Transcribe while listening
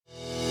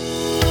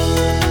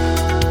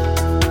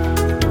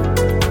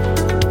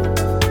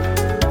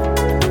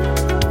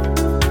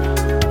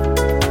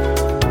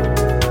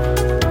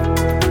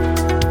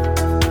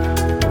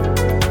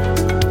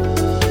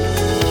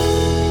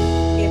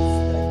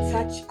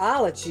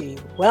Touchology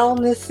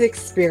Wellness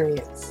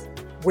Experience,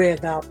 where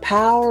the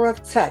power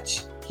of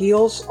touch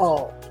heals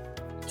all.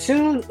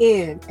 Tune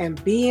in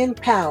and be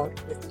empowered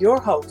with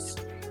your host,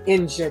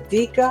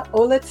 Njadika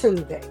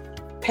Olatunde,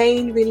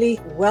 pain relief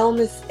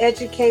wellness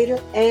educator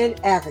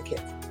and advocate,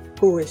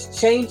 who is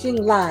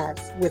changing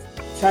lives with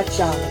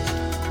touchology.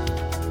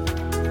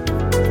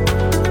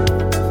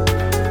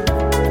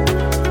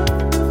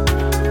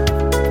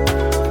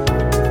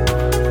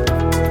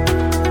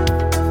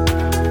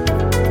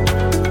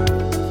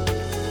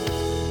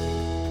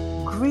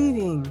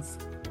 Greetings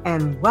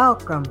and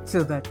welcome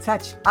to the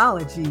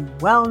Touchology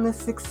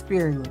Wellness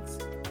Experience,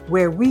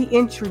 where we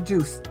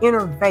introduce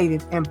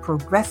innovative and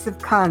progressive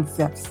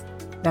concepts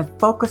that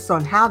focus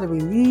on how to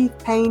relieve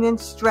pain and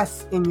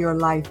stress in your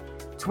life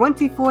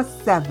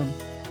 24/7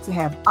 to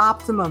have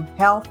optimum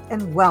health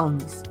and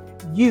wellness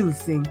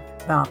using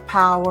the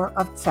power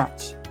of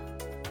touch.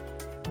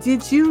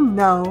 Did you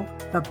know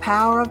the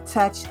power of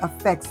touch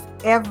affects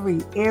every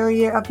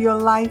area of your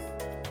life,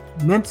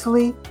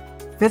 mentally,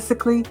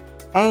 physically,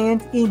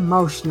 and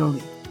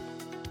emotionally?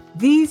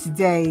 These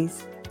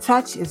days,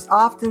 touch is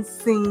often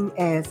seen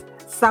as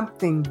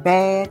something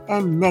bad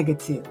and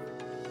negative.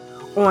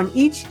 On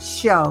each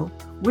show,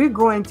 we're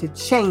going to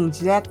change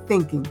that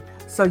thinking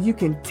so you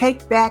can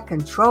take back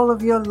control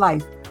of your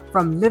life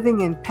from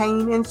living in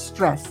pain and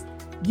stress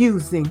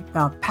using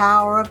the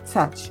power of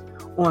touch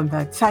on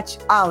the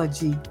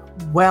Touchology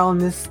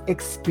Wellness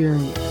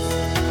Experience.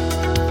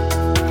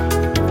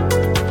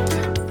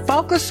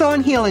 Focus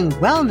on Healing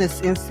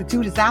Wellness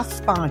Institute is our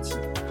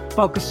sponsor.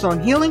 Focus on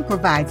Healing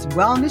provides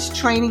wellness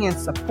training and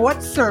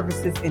support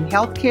services in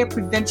healthcare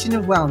prevention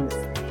and wellness.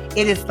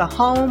 It is the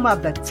home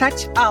of the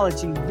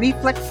Touchology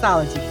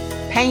Reflexology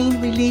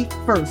Pain Relief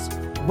First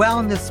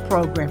Wellness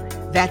Program.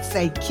 That's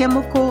a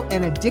chemical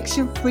and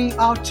addiction-free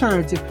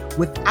alternative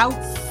without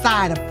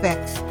side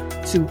effects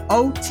to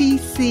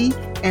OTC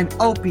and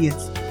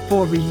opiates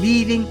for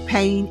relieving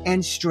pain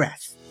and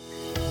stress.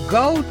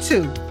 Go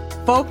to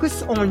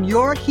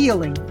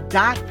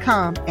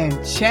focusonyourhealing.com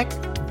and check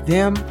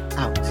them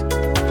out.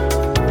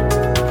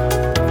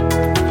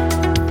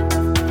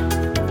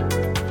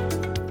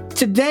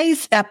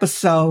 Today's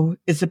episode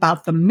is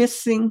about the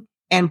missing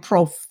and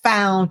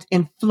profound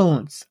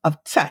influence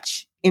of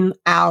touch in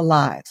our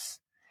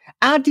lives.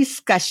 Our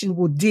discussion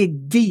will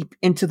dig deep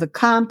into the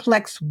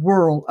complex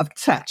world of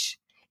touch,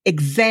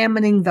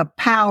 examining the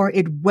power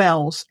it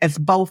wields as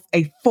both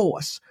a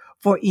force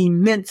for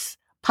immense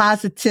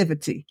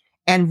positivity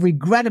and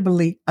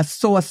regrettably a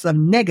source of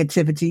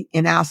negativity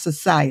in our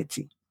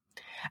society.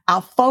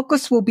 Our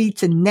focus will be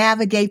to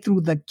navigate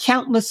through the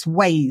countless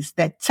ways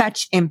that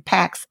touch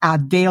impacts our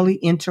daily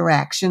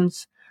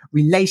interactions,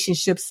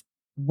 relationships,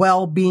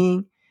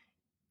 well-being,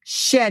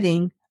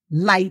 shedding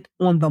light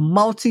on the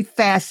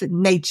multifaceted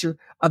nature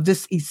of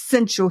this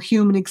essential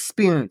human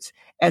experience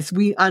as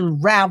we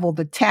unravel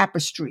the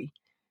tapestry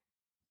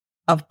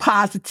of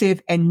positive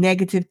and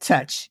negative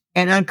touch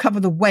and uncover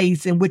the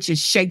ways in which it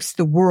shapes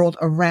the world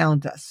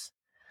around us.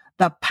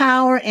 The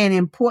power and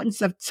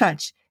importance of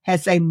touch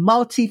has a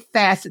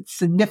multifaceted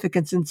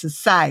significance in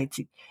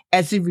society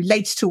as it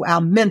relates to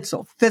our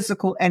mental,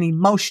 physical, and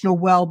emotional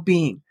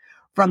well-being,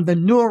 from the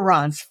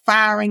neurons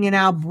firing in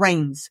our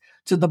brains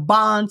to the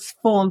bonds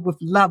formed with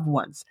loved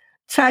ones.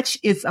 Touch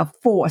is a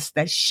force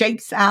that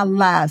shapes our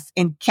lives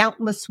in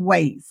countless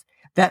ways,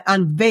 that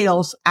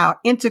unveils our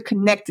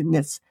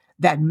interconnectedness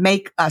that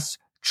make us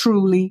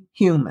truly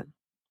human.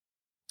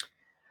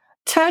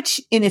 Touch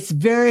in its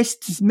various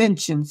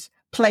dimensions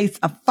plays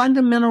a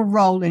fundamental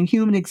role in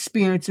human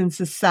experience in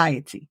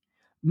society.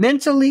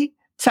 Mentally,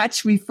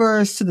 touch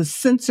refers to the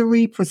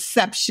sensory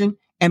perception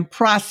and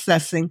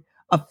processing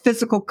of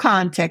physical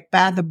contact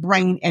by the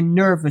brain and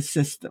nervous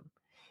system.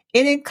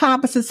 It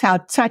encompasses how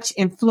touch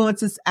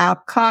influences our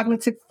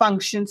cognitive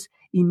functions,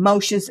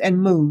 emotions, and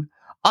mood,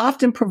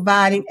 often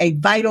providing a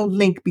vital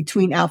link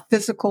between our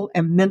physical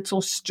and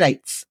mental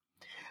states.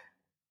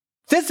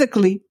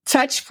 Physically,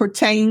 touch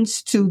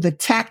pertains to the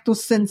tactile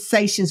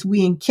sensations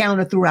we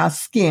encounter through our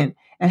skin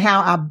and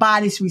how our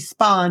bodies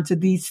respond to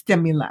these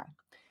stimuli.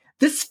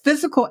 This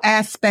physical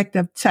aspect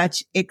of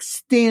touch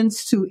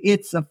extends to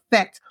its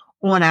effect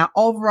on our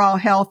overall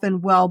health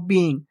and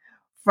well-being,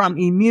 from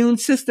immune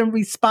system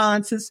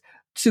responses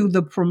to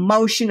the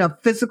promotion of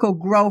physical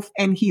growth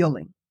and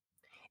healing.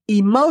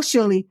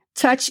 Emotionally,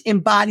 touch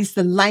embodies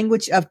the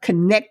language of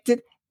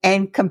connected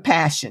and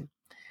compassion,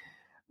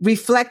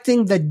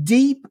 reflecting the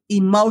deep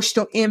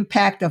emotional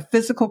impact of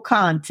physical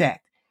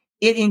contact.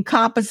 It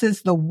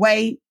encompasses the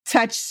way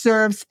touch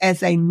serves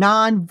as a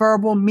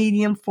nonverbal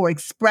medium for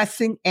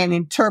expressing and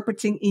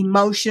interpreting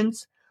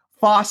emotions,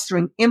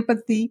 fostering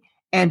empathy,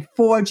 and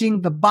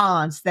forging the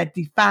bonds that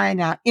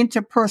define our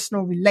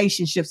interpersonal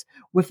relationships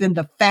within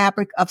the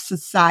fabric of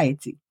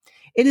society.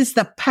 It is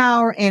the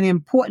power and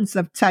importance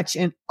of touch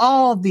in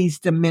all these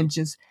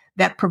dimensions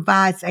that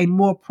provides a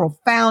more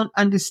profound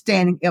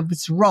understanding of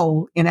its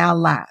role in our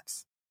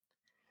lives.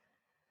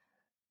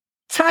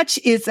 Touch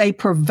is a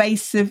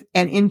pervasive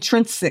and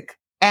intrinsic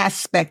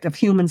aspect of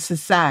human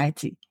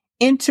society.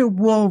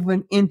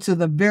 interwoven into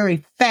the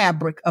very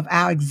fabric of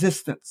our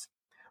existence.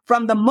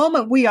 From the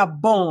moment we are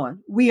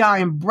born, we are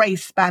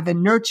embraced by the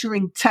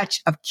nurturing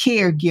touch of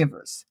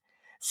caregivers,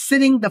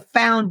 setting the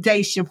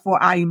foundation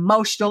for our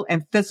emotional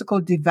and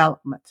physical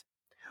development.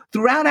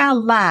 Throughout our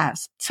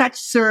lives, touch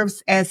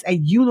serves as a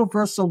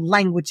universal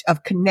language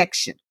of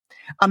connection,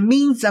 a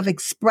means of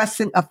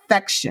expressing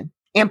affection,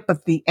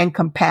 empathy, and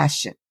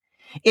compassion.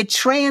 It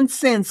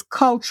transcends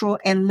cultural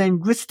and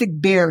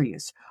linguistic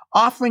barriers,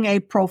 offering a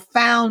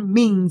profound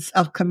means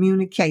of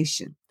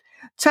communication.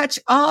 Touch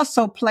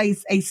also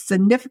plays a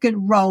significant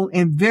role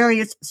in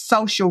various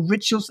social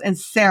rituals and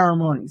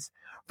ceremonies,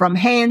 from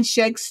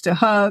handshakes to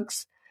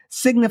hugs,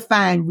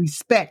 signifying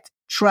respect,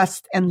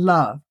 trust, and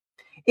love.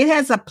 It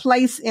has a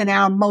place in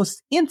our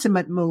most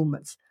intimate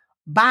moments,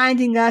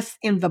 binding us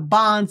in the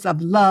bonds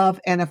of love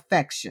and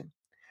affection.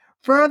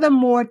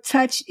 Furthermore,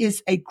 touch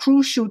is a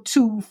crucial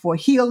tool for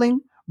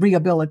healing,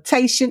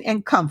 rehabilitation,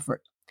 and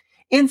comfort.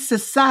 In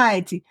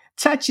society,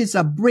 touch is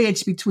a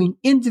bridge between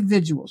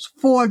individuals,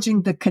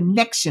 forging the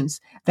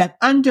connections that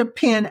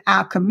underpin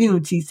our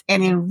communities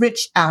and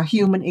enrich our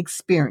human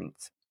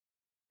experience.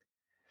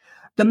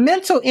 The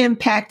mental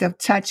impact of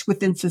touch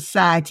within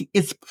society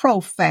is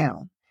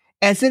profound,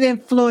 as it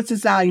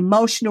influences our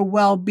emotional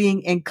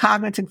well-being and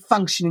cognitive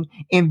functioning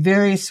in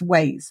various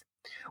ways.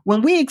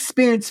 When we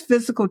experience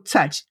physical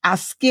touch, our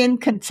skin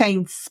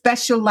contains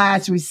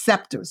specialized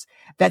receptors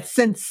that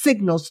send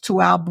signals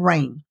to our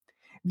brain.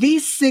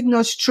 These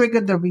signals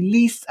trigger the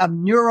release of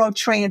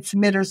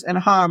neurotransmitters and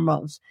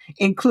hormones,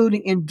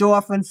 including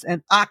endorphins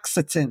and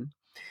oxytocin,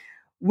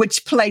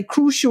 which play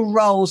crucial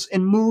roles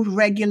in mood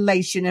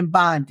regulation and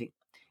bonding.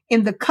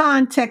 In the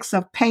context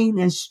of pain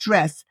and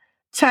stress,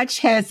 touch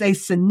has a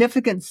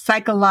significant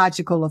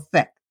psychological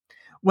effect.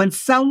 When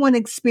someone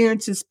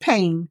experiences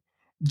pain,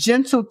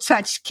 gentle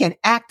touch can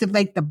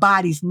activate the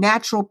body's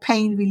natural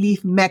pain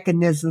relief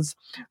mechanisms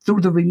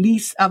through the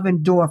release of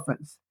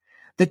endorphins.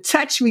 The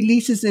touch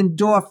releases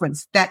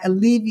endorphins that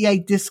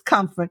alleviate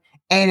discomfort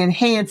and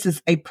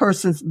enhances a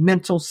person's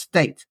mental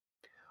state.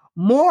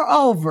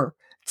 Moreover,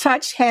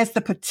 touch has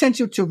the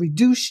potential to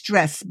reduce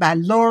stress by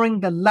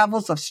lowering the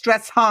levels of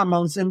stress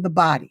hormones in the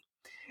body.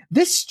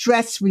 This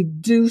stress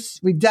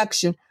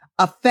reduction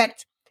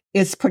effect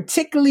is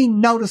particularly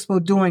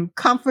noticeable during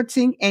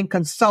comforting and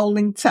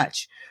consoling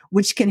touch,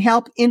 which can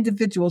help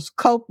individuals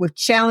cope with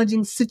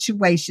challenging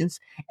situations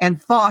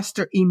and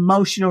foster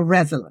emotional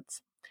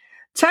resilience.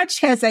 Touch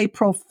has a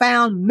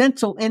profound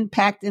mental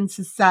impact in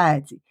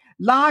society,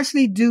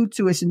 largely due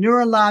to its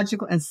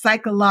neurological and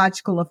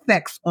psychological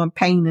effects on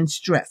pain and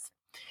stress.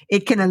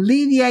 It can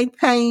alleviate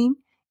pain,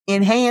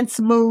 enhance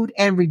mood,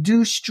 and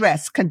reduce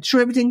stress,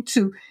 contributing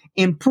to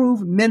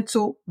improved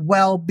mental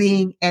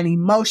well-being and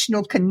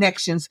emotional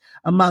connections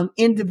among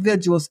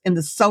individuals in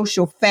the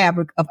social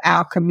fabric of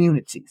our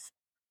communities.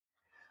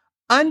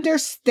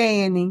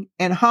 Understanding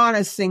and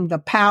harnessing the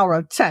power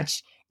of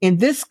touch in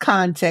this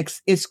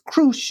context is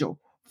crucial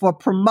for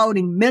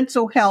promoting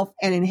mental health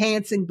and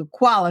enhancing the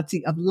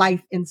quality of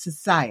life in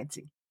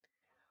society.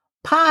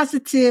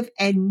 Positive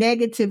and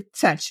negative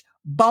touch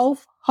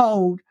both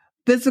hold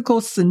physical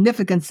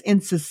significance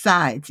in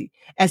society,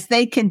 as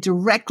they can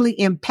directly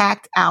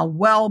impact our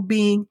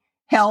well-being,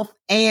 health,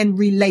 and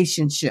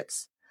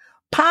relationships.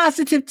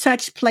 Positive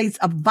touch plays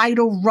a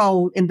vital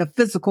role in the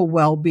physical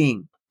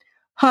well-being.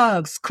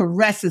 Hugs,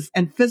 caresses,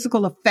 and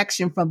physical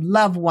affection from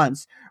loved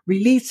ones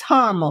release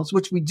hormones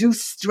which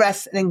reduce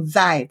stress and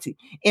anxiety,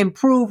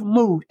 improve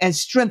mood, and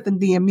strengthen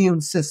the immune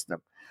system.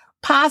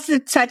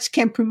 Positive touch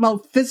can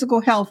promote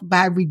physical health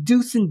by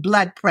reducing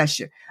blood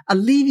pressure,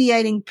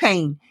 alleviating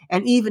pain,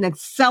 and even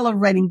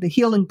accelerating the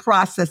healing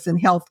process in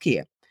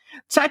healthcare.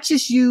 Touch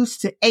is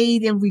used to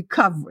aid in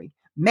recovery,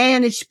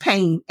 manage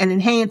pain, and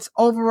enhance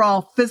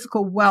overall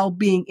physical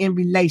well-being in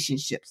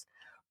relationships.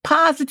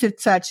 Positive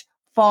touch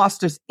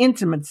fosters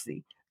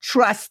intimacy,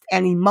 trust,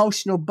 and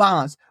emotional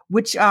bonds,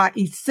 which are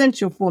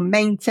essential for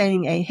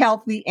maintaining a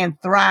healthy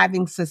and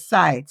thriving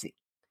society.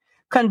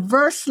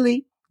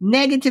 Conversely,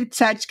 negative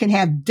touch can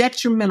have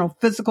detrimental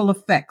physical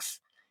effects.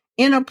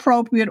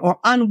 Inappropriate or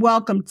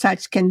unwelcome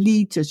touch can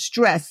lead to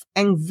stress,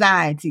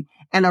 anxiety,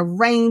 and a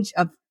range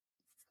of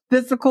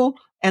physical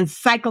and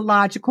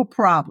psychological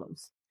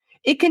problems.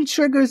 It can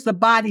trigger the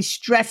body's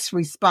stress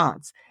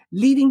response,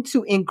 leading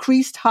to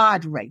increased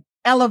heart rate,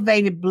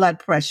 elevated blood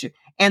pressure,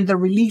 and the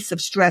release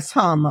of stress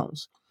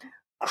hormones.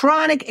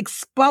 Chronic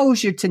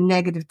exposure to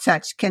negative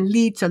touch can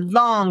lead to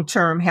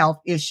long-term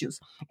health issues,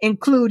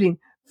 including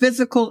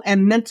physical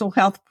and mental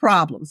health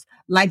problems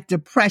like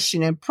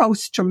depression and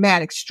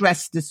post-traumatic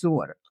stress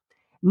disorder.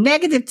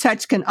 Negative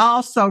touch can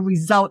also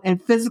result in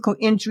physical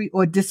injury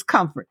or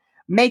discomfort,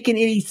 making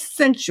it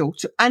essential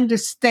to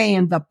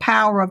understand the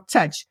power of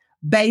touch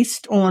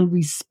based on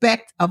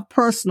respect of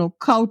personal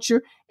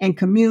culture and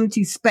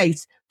community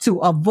space to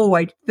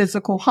avoid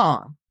physical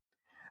harm.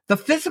 The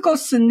physical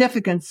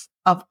significance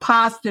of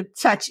positive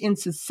touch in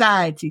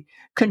society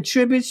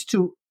contributes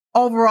to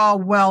overall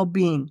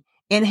well-being,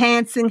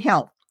 enhancing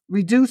health,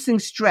 reducing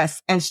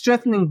stress, and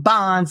strengthening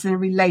bonds in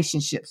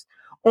relationships.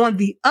 On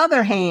the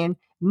other hand,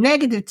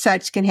 negative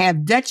touch can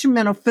have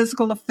detrimental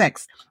physical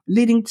effects,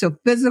 leading to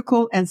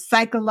physical and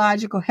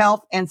psychological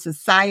health and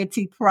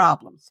society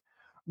problems.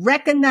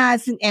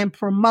 Recognizing and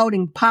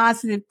promoting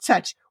positive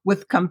touch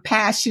with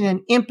compassion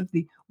and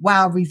empathy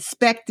while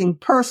respecting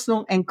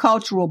personal and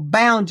cultural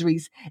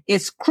boundaries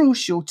is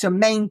crucial to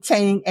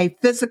maintaining a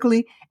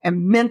physically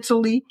and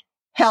mentally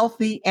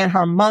healthy and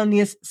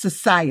harmonious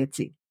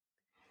society.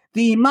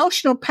 The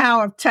emotional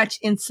power of touch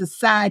in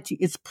society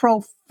is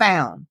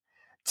profound,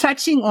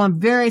 touching on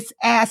various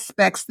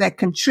aspects that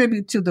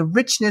contribute to the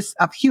richness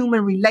of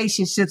human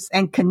relationships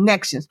and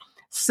connections,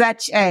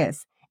 such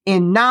as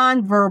in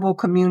nonverbal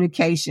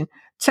communication.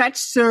 Touch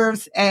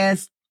serves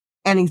as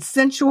an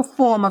essential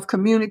form of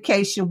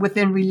communication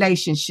within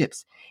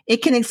relationships. It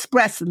can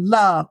express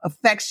love,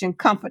 affection,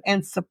 comfort,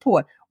 and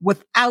support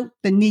without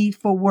the need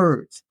for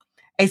words.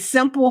 A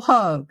simple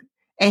hug,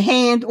 a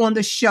hand on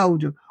the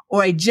shoulder,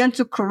 or a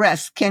gentle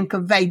caress can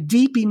convey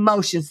deep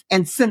emotions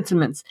and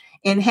sentiments,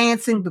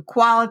 enhancing the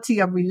quality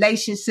of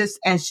relationships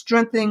and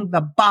strengthening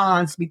the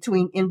bonds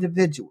between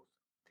individuals.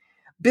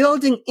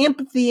 Building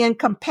empathy and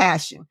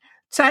compassion.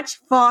 Touch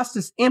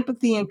fosters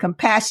empathy and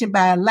compassion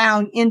by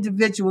allowing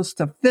individuals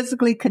to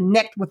physically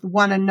connect with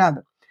one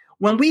another.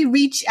 When we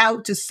reach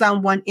out to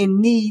someone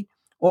in need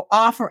or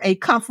offer a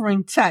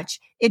comforting touch,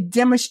 it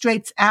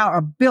demonstrates our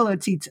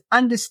ability to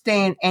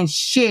understand and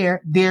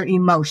share their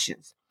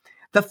emotions.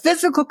 The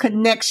physical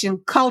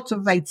connection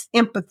cultivates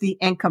empathy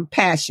and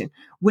compassion,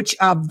 which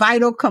are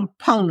vital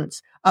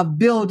components of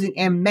building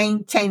and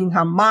maintaining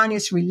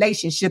harmonious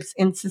relationships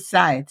in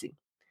society.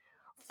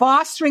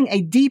 Fostering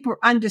a deeper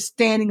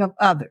understanding of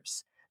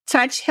others.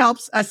 Touch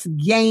helps us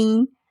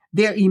gain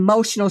their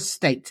emotional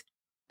state,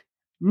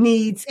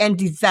 needs, and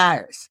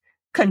desires,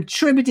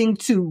 contributing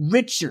to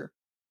richer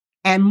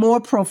and more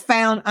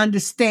profound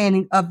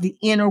understanding of the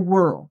inner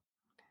world.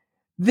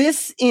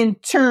 This in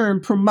turn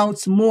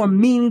promotes more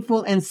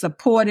meaningful and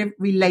supportive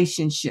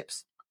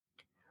relationships.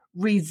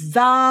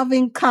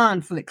 Resolving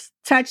conflicts.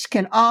 Touch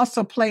can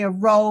also play a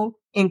role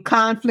in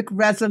conflict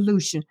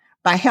resolution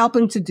by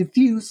helping to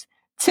diffuse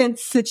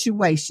tense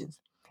situations.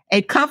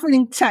 A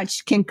comforting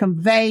touch can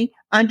convey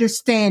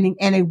understanding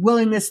and a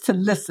willingness to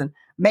listen,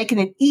 making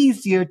it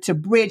easier to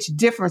bridge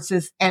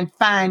differences and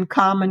find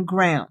common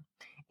ground.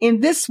 In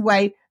this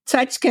way,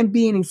 touch can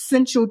be an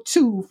essential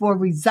tool for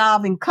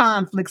resolving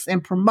conflicts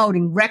and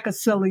promoting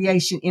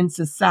reconciliation in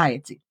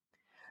society.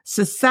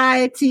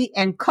 Society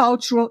and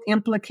cultural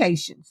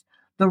implications.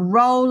 The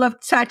role of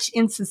touch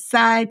in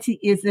society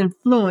is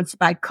influenced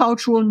by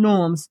cultural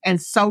norms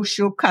and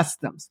social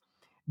customs.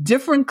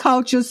 Different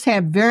cultures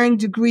have varying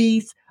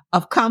degrees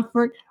of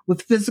comfort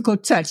with physical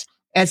touch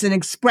as an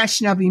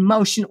expression of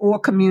emotion or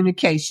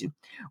communication.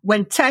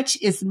 When touch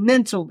is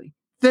mentally,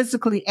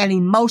 physically, and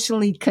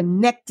emotionally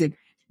connected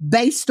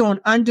based on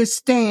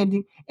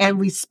understanding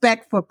and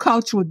respect for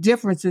cultural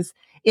differences,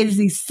 it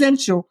is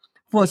essential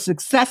for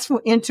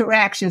successful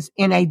interactions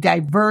in a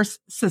diverse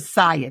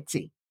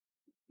society.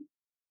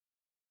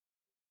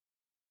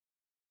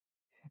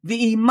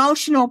 The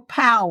emotional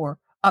power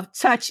of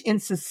touch in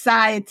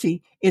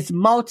society is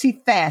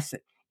multifaceted,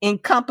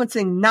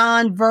 encompassing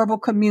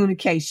nonverbal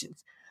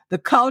communications, the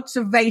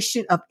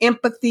cultivation of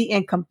empathy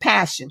and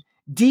compassion,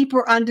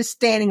 deeper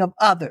understanding of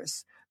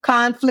others,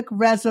 conflict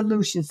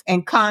resolutions,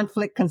 and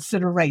conflict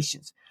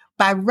considerations.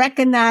 By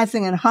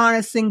recognizing and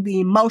harnessing the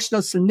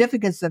emotional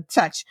significance of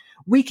touch,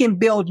 we can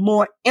build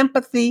more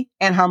empathy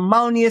and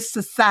harmonious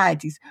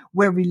societies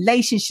where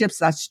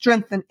relationships are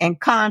strengthened and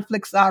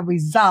conflicts are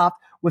resolved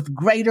with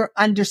greater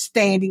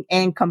understanding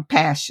and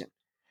compassion.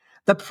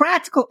 The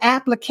practical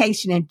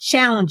application and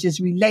challenges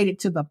related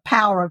to the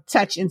power of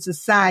touch in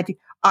society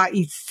are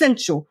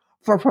essential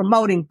for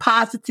promoting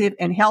positive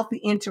and healthy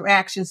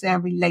interactions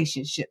and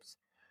relationships.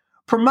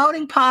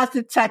 Promoting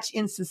positive touch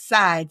in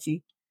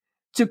society.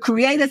 To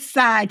create a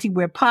society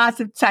where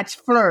positive touch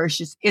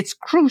flourishes, it's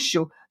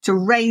crucial to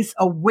raise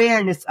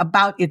awareness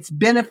about its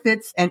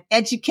benefits and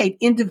educate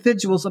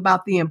individuals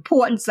about the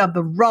importance of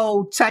the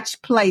role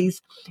touch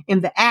plays in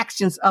the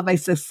actions of a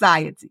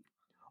society.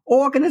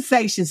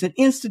 Organizations and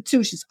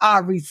institutions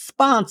are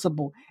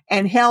responsible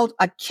and held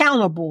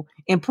accountable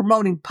in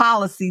promoting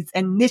policies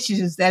and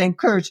initiatives that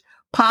encourage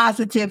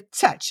positive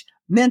touch,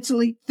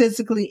 mentally,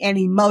 physically, and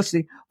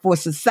emotionally for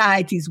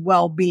society's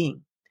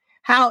well-being.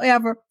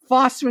 However,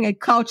 fostering a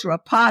culture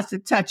of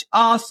positive touch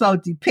also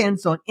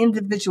depends on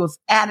individuals'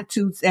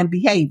 attitudes and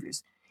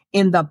behaviors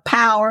in the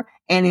power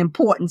and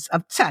importance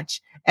of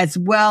touch, as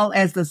well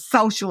as the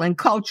social and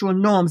cultural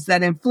norms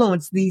that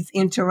influence these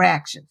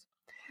interactions.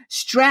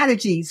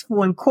 Strategies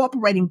for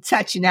incorporating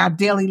touch in our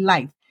daily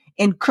life.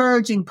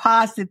 Encouraging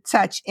positive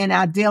touch in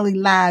our daily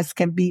lives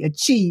can be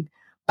achieved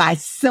by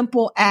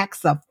simple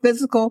acts of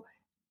physical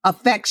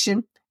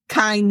affection,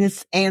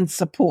 kindness, and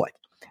support.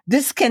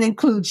 This can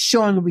include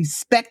showing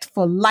respect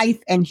for life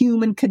and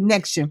human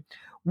connection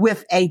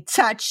with a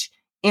touch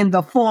in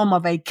the form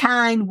of a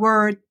kind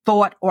word,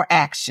 thought, or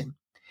action.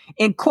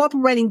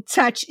 Incorporating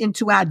touch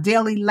into our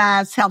daily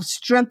lives helps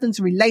strengthen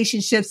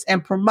relationships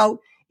and promote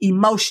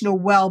emotional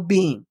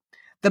well-being.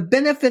 The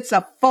benefits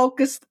of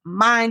focused,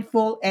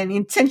 mindful, and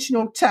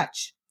intentional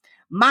touch.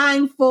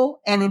 Mindful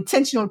and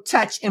intentional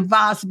touch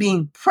involves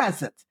being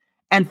present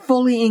and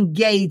fully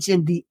engaged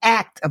in the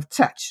act of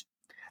touch.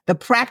 The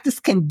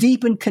practice can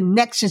deepen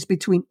connections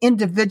between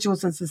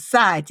individuals and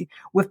society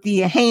with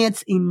the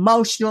enhanced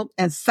emotional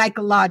and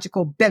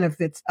psychological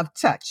benefits of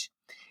touch.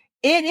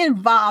 It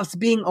involves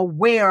being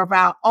aware of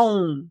our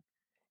own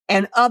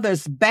and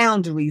others'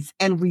 boundaries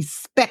and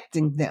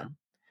respecting them.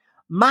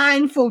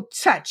 Mindful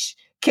touch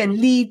can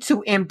lead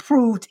to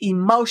improved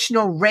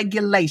emotional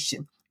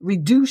regulation,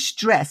 reduced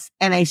stress,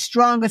 and a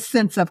stronger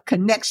sense of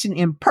connection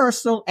in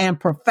personal and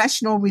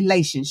professional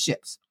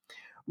relationships.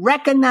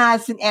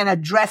 Recognizing and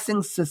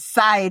addressing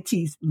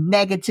society's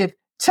negative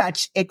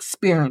touch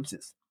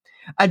experiences.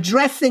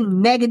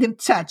 Addressing negative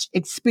touch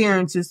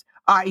experiences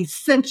are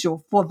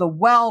essential for the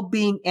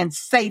well-being and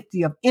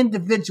safety of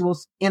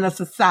individuals in a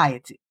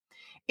society.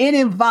 It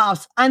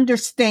involves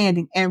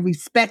understanding and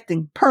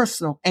respecting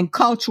personal and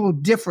cultural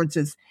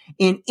differences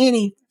in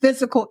any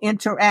physical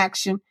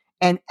interaction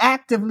and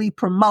actively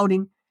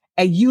promoting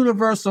a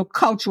universal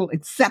cultural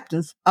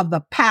acceptance of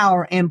the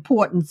power and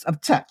importance of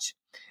touch.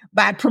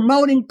 By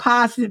promoting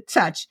positive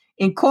touch,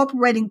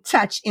 incorporating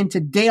touch into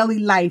daily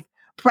life,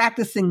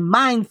 practicing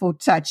mindful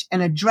touch,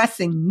 and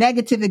addressing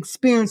negative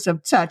experience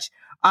of touch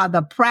are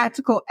the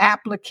practical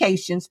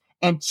applications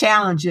and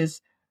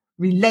challenges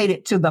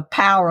related to the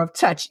power of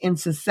touch in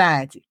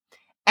society.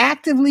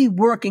 Actively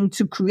working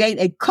to create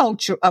a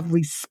culture of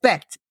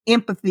respect,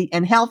 empathy,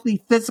 and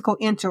healthy physical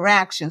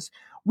interactions,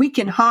 we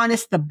can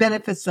harness the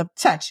benefits of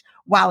touch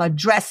while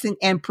addressing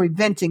and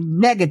preventing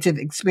negative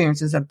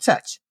experiences of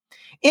touch.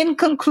 In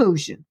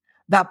conclusion,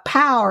 the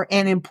power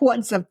and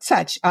importance of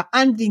touch are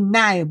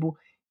undeniable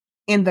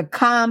in the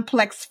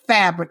complex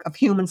fabric of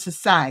human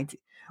society.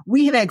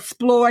 We have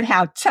explored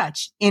how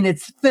touch in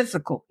its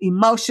physical,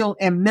 emotional,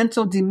 and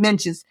mental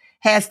dimensions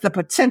has the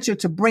potential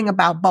to bring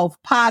about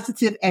both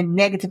positive and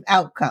negative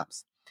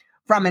outcomes.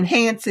 From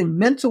enhancing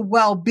mental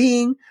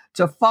well-being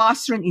to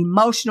fostering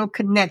emotional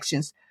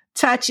connections,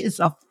 touch is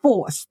a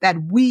force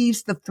that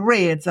weaves the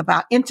threads of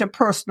our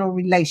interpersonal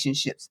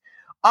relationships,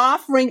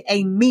 offering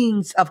a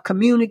means of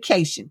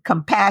communication,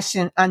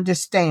 compassion, and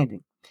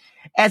understanding.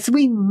 As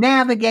we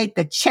navigate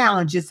the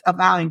challenges of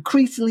our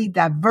increasingly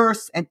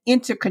diverse and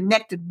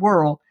interconnected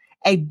world,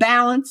 a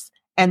balanced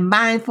and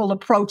mindful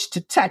approach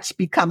to touch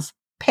becomes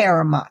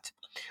paramount.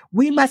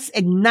 We must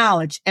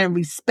acknowledge and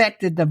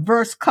respect the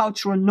diverse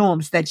cultural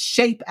norms that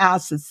shape our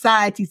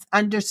society's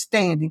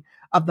understanding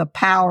of the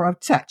power of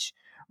touch,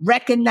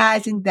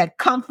 recognizing that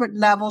comfort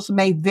levels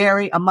may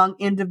vary among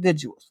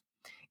individuals.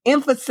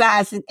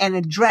 Emphasizing and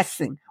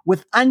addressing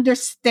with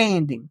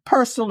understanding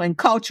personal and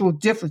cultural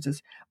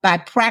differences by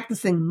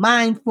practicing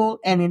mindful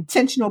and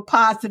intentional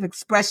positive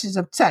expressions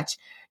of touch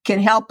can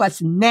help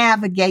us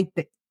navigate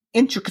the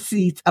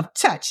intricacies of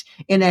touch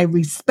in a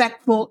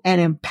respectful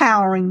and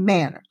empowering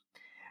manner.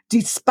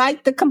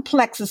 Despite the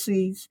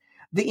complexities,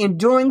 the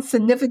enduring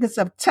significance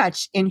of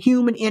touch in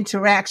human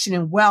interaction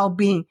and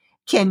well-being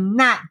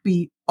cannot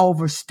be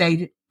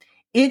overstated.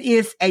 It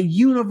is a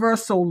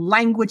universal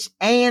language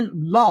and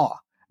law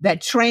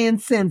that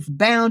transcends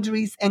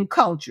boundaries and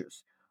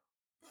cultures,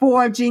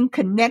 forging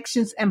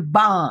connections and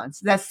bonds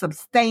that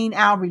sustain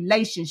our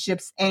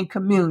relationships and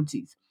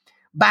communities.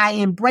 By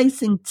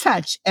embracing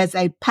touch as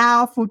a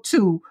powerful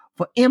tool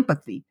for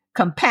empathy,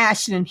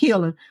 compassion, and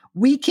healing,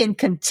 we can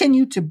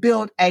continue to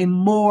build a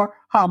more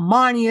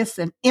harmonious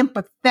and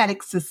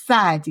empathetic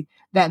society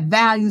that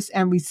values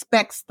and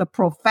respects the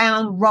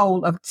profound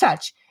role of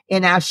touch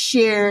in our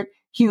shared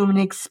human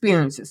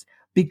experiences,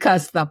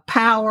 because the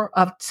power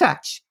of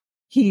touch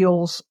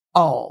heals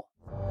all.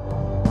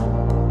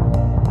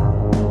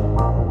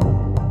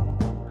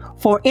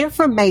 For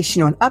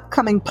information on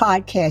upcoming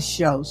podcast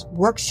shows,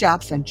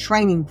 workshops, and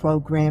training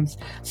programs,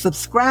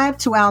 subscribe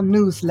to our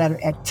newsletter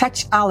at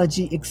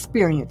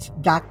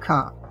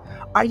touchologyexperience.com.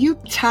 Are you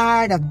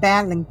tired of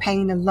battling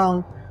pain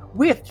alone?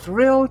 We're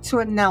thrilled to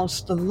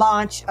announce the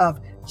launch of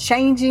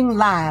Changing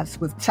Lives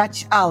with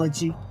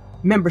Touchology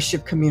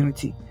membership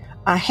community,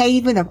 a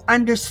haven of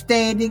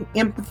understanding,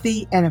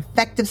 empathy, and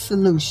effective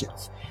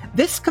solutions.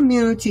 This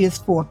community is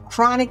for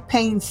chronic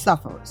pain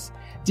sufferers.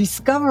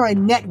 Discover a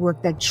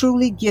network that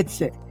truly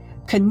gets it.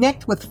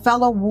 Connect with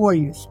fellow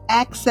warriors,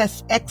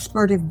 access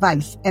expert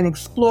advice, and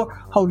explore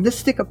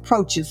holistic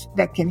approaches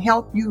that can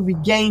help you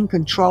regain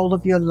control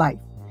of your life.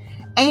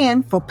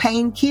 And for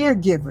pain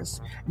caregivers,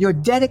 your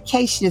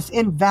dedication is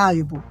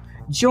invaluable.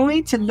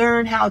 Join to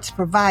learn how to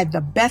provide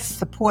the best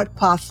support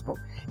possible.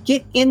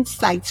 Get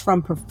insights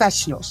from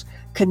professionals,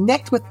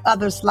 connect with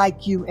others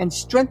like you, and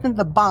strengthen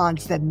the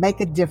bonds that make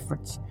a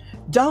difference.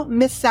 Don't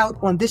miss out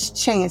on this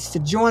chance to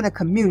join a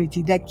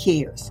community that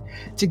cares.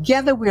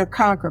 Together we'll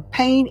conquer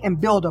pain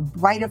and build a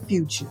brighter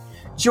future.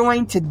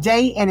 Join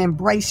today and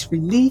embrace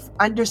relief,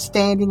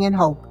 understanding, and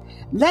hope.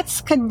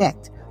 Let's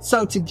connect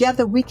so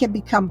together we can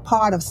become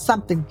part of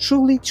something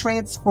truly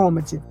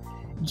transformative.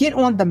 Get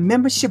on the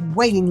membership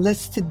waiting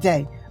list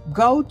today.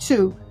 Go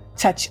to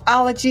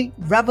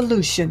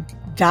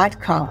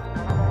touchologyrevolution.com.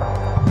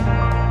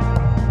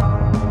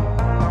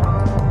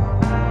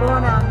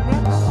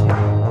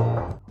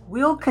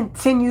 We'll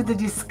continue the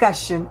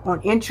discussion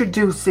on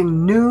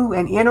introducing new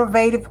and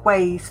innovative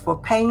ways for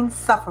pain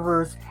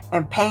sufferers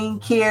and pain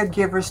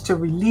caregivers to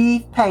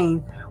relieve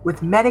pain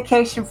with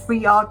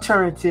medication-free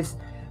alternatives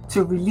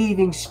to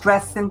relieving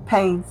stress and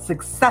pain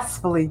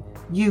successfully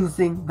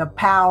using the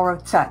power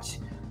of touch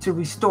to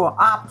restore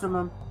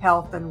optimum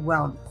health and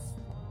wellness.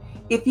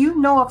 If you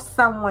know of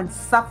someone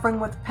suffering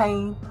with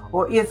pain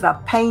or is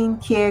a pain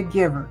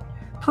caregiver,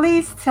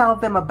 please tell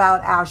them about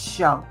our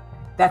show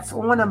that's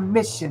on a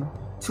mission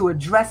to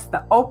address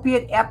the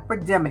opiate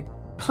epidemic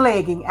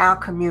plaguing our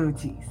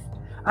communities.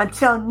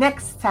 Until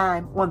next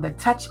time on the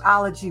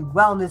Touchology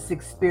Wellness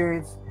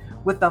Experience,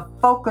 with a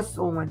focus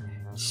on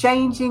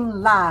changing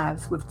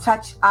lives with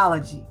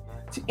Touchology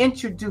to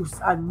introduce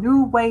a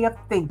new way of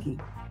thinking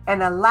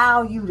and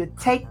allow you to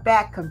take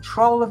back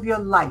control of your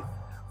life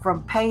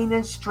from pain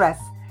and stress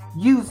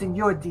using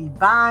your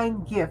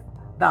divine gift,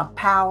 the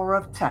power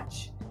of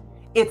touch.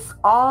 It's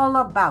all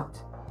about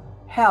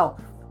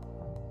health,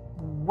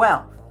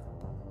 wealth,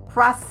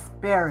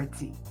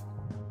 prosperity,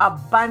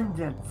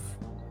 abundance,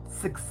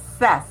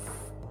 success,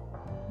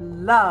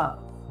 love,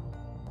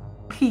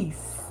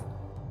 peace,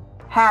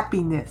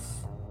 happiness,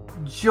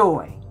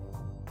 joy,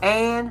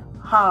 and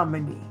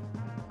harmony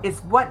is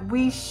what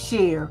we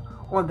share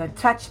on the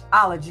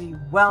Touchology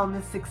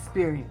Wellness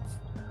Experience.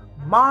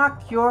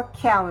 Mark your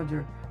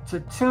calendar to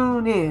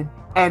tune in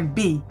and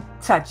be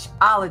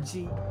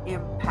Touchology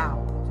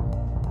empowered.